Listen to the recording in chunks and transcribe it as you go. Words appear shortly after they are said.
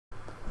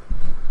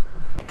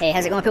Hey,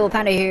 how's it going, People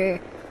Panda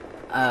here?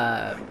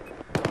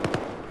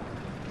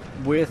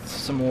 With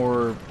some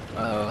more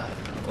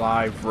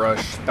live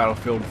rush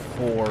Battlefield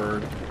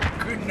 4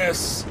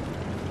 goodness.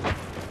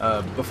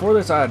 Before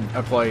this I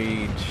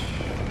played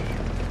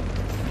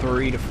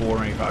 3 to 4,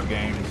 maybe 5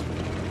 games.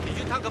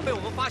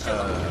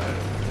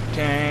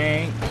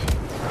 Tank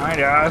behind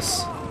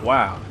us.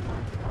 Wow,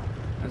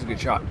 that's a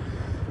good shot.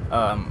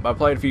 I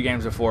played a few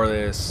games before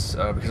this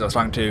because I was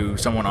talking to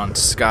someone on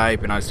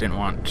Skype and I just didn't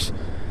want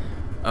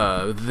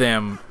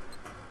them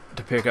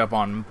to pick up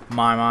on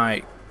my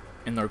mic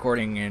in the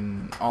recording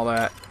and all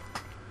that.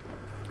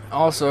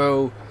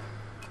 Also,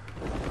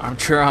 I'm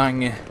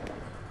trying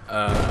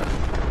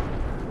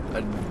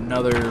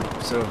another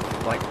sort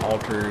of like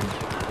altered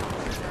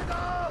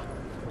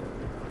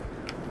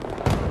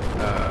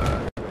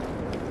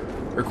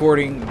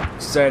recording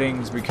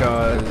settings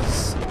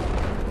because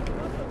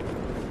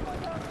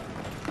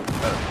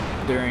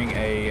during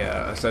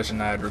a session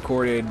that I had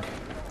recorded,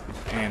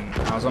 and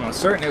I was almost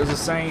certain it was the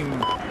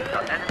same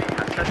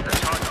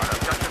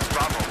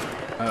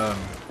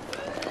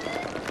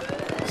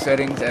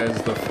settings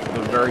as the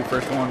very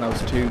first one. Those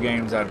 2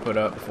 games I'd put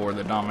up for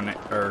the dominant,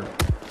 or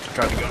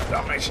tried to go to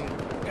domination.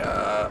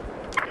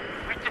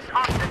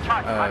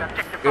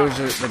 It was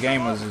just, the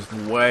game was just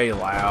way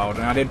loud,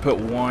 and I did put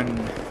one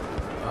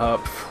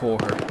up for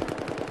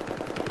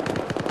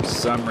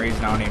some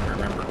reason. I don't even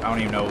remember. I don't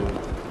even know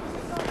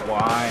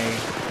why.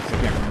 I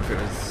can't remember if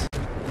it was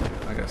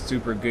like a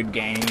super good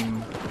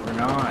game or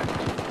not.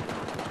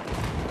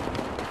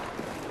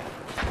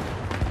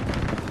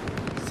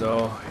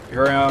 So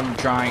here I am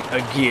trying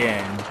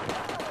again.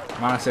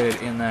 Might have said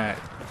it in that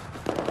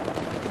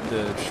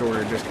the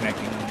shorter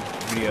disconnecting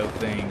video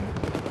thing.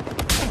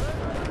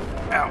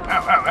 Ow,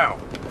 ow, ow, ow.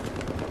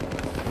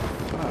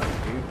 Fuck,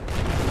 dude.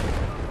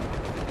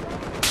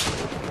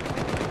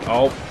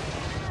 Oh.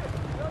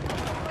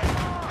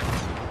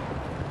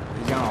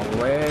 He's on a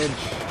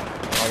ledge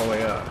all the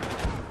way up.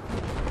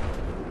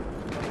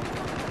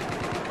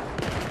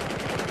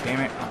 Damn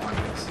it, I don't like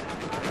this.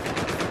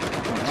 I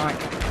don't like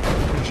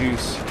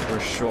juice or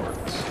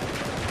shorts.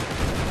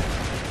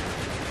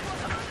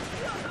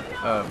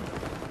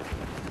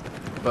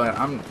 But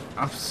I'm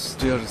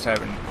still just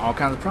having all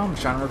kinds of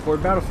problems trying to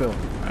record Battlefield.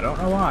 I don't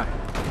know why.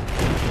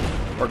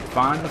 Worked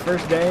fine the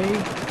first day.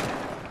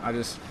 I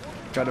just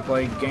tried to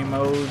play game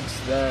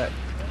modes that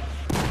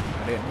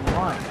I didn't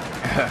like.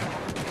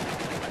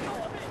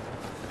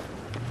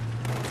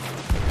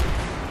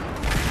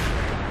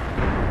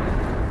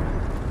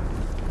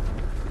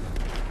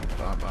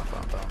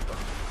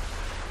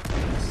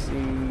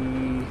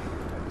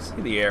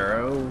 See the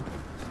arrow.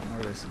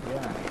 Where this guy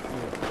is.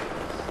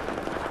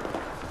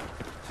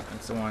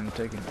 That's the one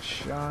taking the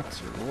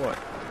shots or what?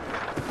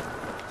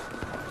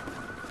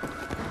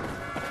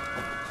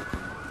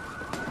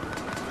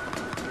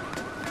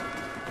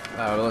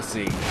 Let's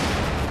see.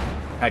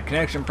 Had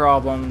connection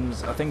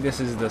problems. I think this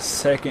is the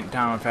second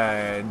time I've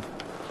had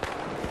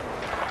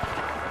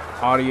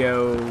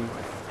audio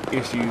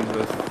issues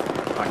with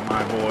like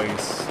my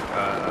voice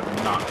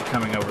not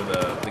coming over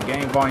the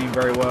game volume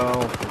very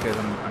well because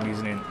I'm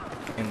using it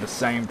in the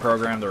same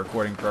program, the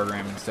recording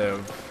program, instead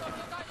of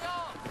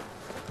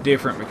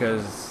different,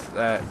 because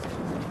that's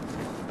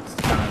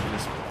kind of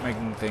just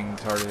making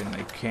things harder than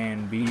they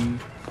can be.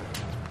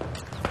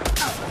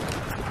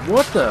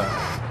 What the?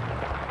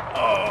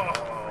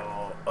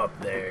 Oh, up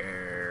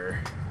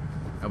there.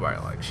 Nobody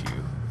likes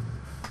you.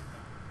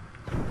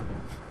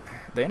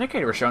 The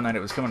indicator was showing that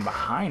it was coming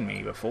behind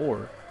me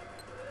before.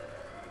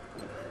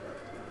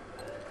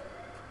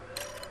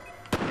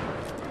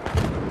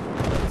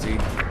 Let's see.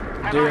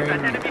 During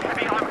the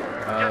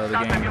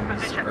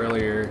games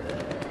earlier,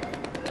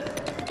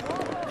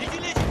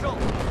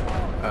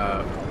 I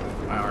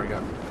already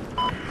got.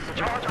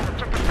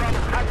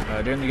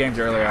 During the games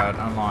earlier, I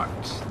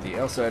unlocked the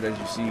LSAT, as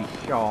you see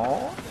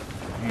here,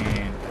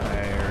 and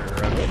there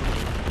of it.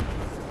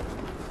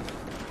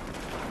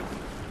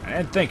 I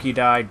didn't think he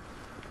died.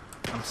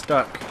 I'm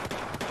stuck.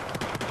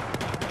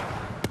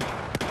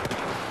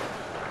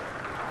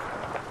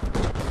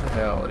 What the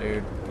hell,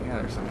 dude? Yeah,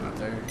 there's something up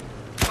there.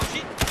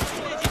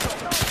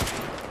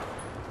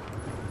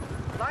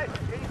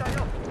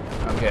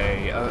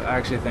 Okay, I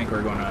actually think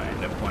we're going to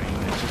end up winning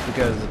this just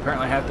because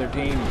apparently half their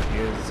team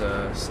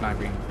is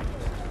sniping.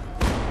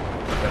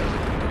 That is a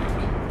good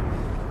tank.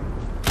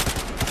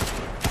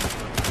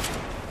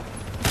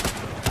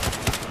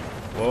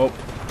 Whoa.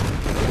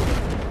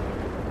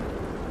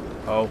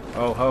 Oh,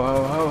 oh, ho,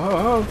 ho, ho, ho,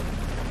 ho.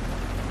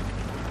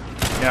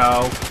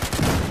 No.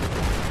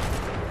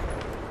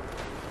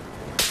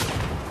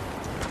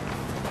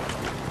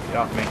 Get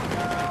off me.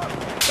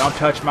 Don't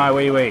touch my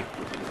wee-wee.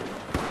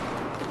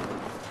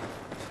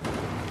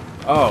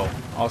 Oh,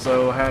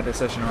 also had a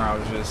session where I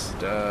was just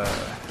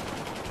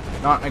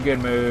not in a good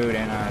mood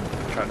and I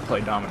tried to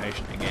play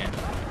domination again,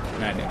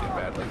 and I didn't do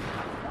badly.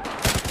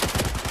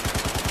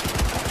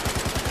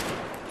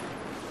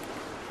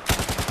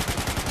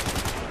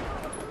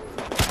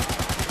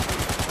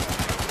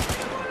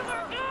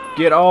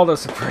 Get all the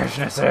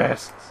suppression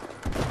assists.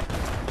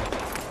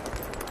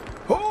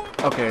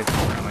 Okay, it's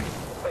friendly.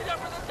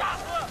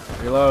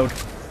 Reload.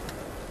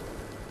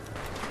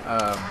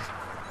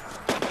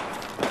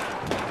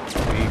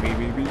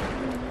 B. Did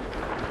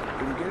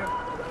we get him?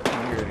 I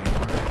don't hear it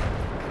anymore.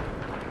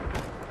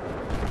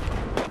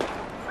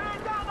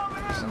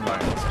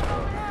 Somebody needs to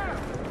help.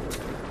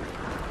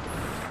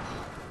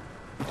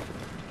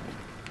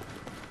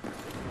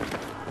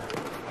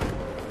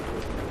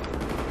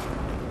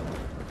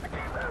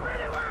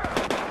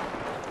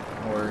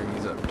 Or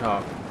he's up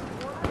top.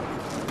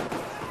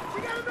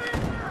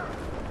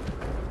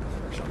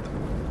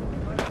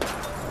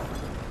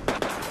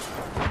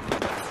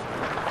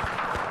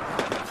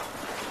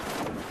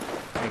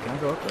 Hey, can I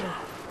go up there?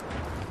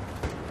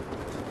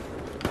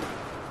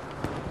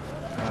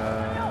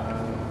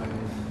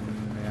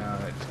 Yeah,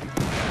 that's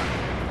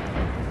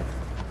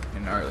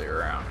an earlier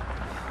round.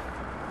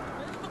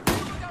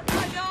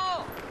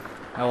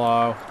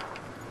 Hello.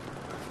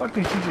 Fuck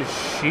did you just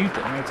shoot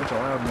that made such a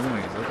loud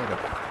noise? It looked like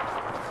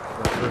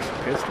the first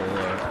pistol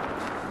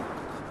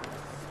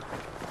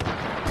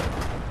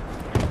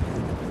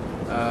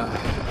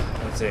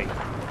let's see.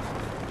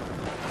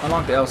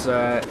 Unlocked the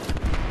LSAT,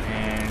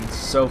 and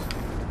so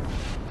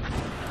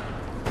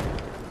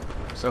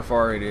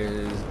far it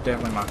is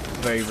definitely my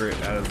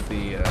favorite out of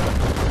the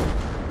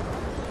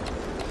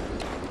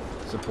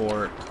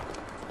support.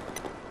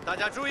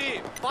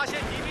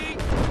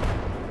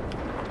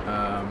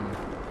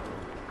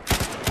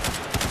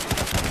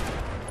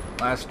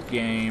 Last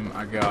game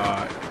I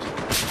got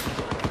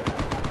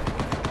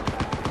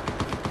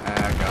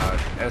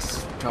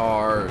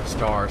S-star,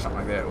 something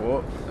like that.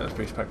 Whoop, that's a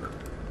piece of paper.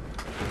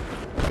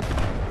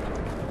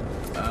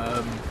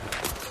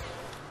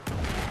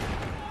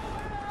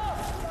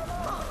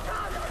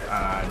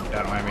 I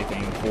don't have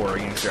anything for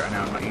against it right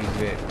now. I'm not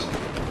using it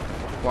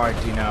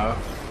quite enough.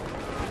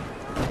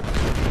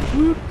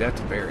 Whoop, that's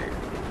a barrier.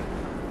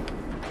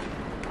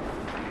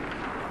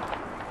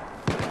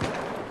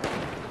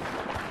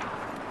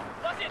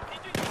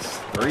 It's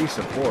 3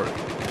 support.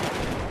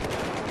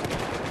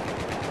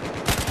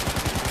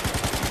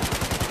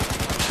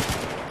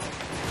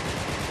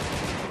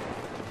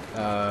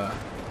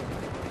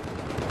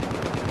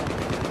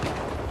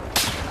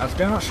 I'm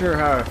still not sure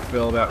how I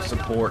feel about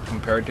support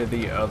compared to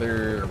the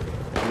other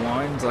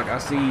ones. Like, I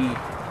see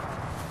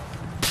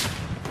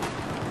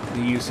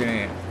the use in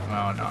it,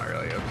 well, not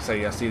really. I would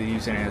say I see the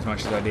use in it as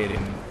much as I did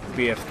in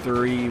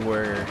BF4,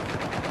 where,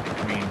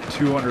 I mean,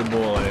 200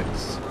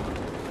 bullets,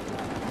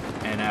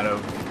 and out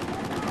of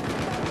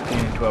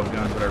 10, 12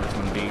 guns, whatever it's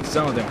going to be,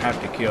 some of them have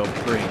to kill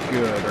pretty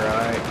good,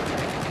 right?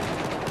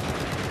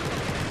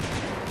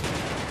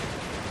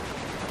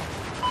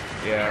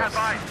 Yeah,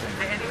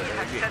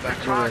 get back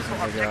to where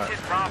I got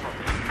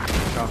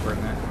chopper in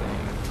that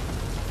thing.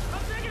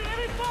 I'm taking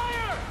heavy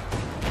fire!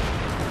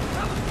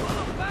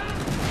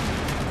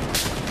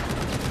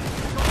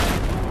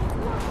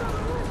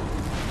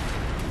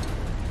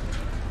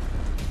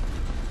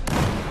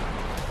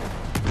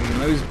 We can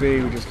lose B,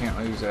 we just can't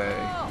lose A.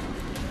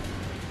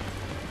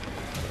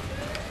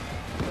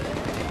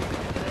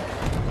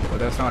 But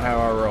that's not how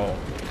I roll.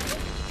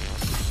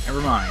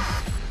 Never mind.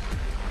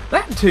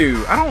 That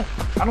too, I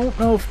don't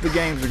know if the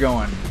games are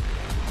going,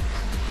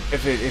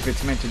 if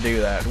it's meant to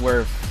do that,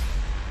 where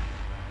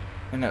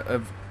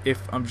if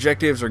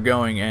objectives are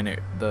going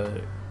and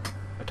the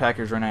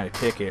attackers run out of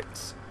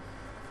tickets,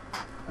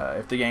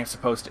 if the game's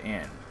supposed to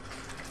end.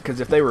 Because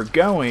if they were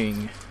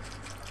going,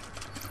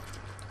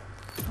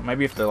 well,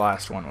 maybe if the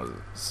last one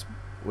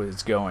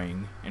was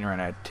going and ran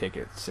out of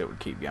tickets, it would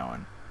keep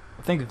going.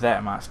 I think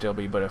that might still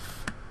be, but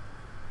if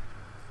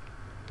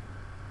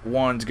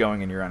one's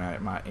going and you run out,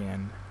 it might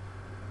end.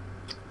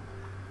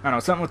 I don't know,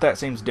 something with that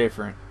seems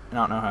different, and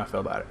I don't know how I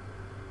feel about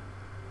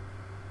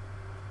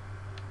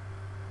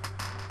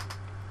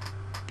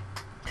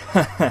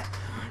it.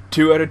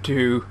 2 out of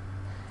 2,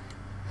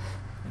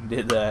 and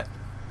did that.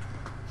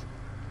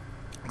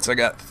 So I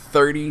got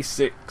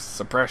 36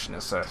 suppression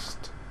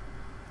assist.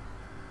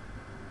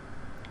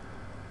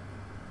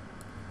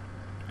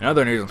 In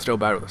other news, I'm still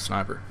bad with a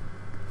sniper.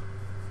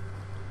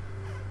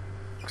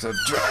 Because I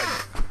tried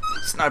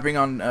sniping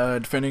on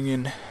defending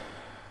in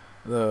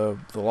the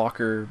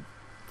locker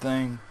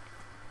thing,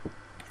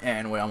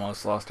 and we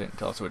almost lost it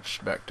until I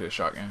switched back to a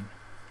shotgun.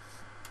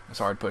 It's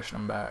hard pushing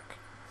them back.